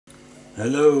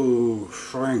Hello,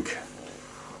 Frank,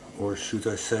 or should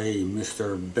I say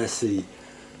Mr. Bessie.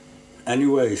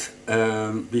 Anyways,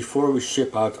 before we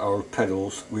ship out our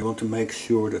pedals, we want to make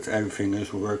sure that everything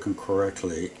is working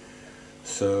correctly.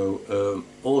 So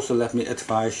also let me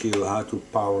advise you how to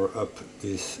power up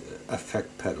this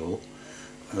effect pedal.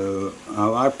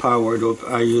 How I power it up,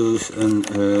 I use an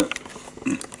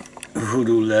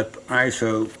Voodoo Lab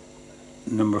ISO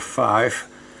number 5.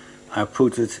 I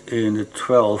put it in the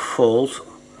 12 volt,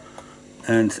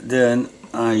 and then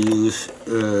I use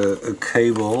a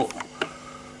cable,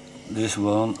 this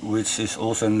one, which is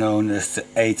also known as the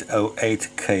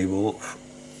 808 cable,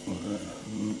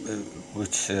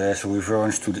 which has a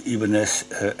reference to the Ibanez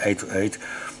 808.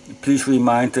 Please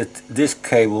remind that this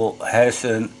cable has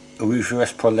a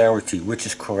reverse polarity, which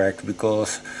is correct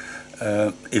because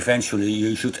eventually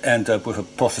you should end up with a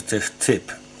positive tip.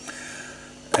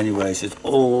 Anyways, it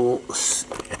all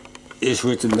is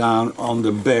written down on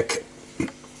the back,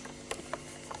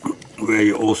 where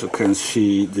you also can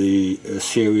see the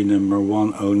serial number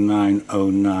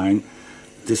 10909.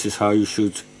 This is how you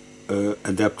should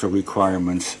adapt the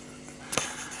requirements.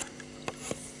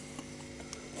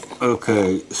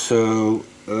 Okay, so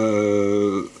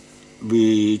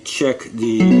we check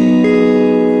the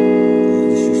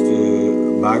this is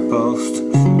the bypass.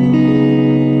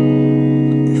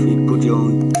 If we put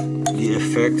on the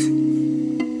effect,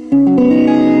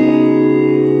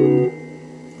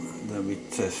 then we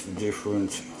test the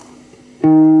difference.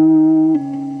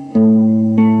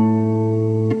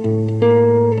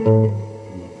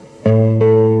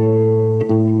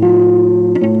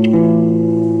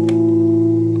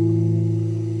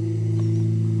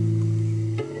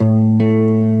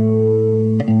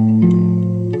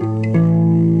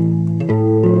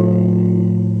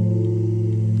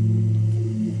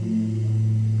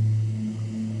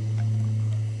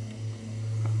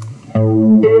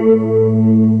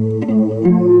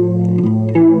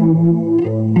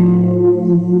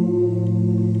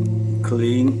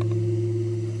 Clean,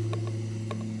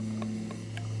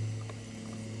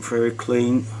 very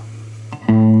clean.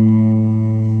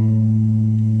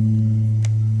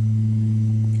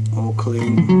 All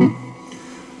clean.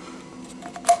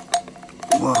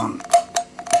 1,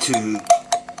 2,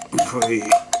 3,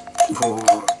 4,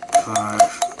 5,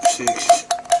 6.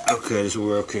 Okay, it's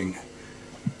working.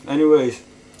 Anyways,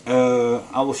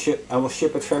 I will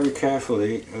ship it very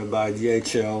carefully by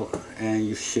DHL, and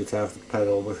you should have the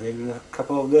pedal within a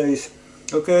couple of days.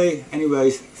 Okay,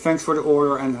 anyways, thanks for the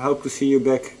order and hope to see you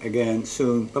back again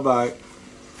soon. Bye bye.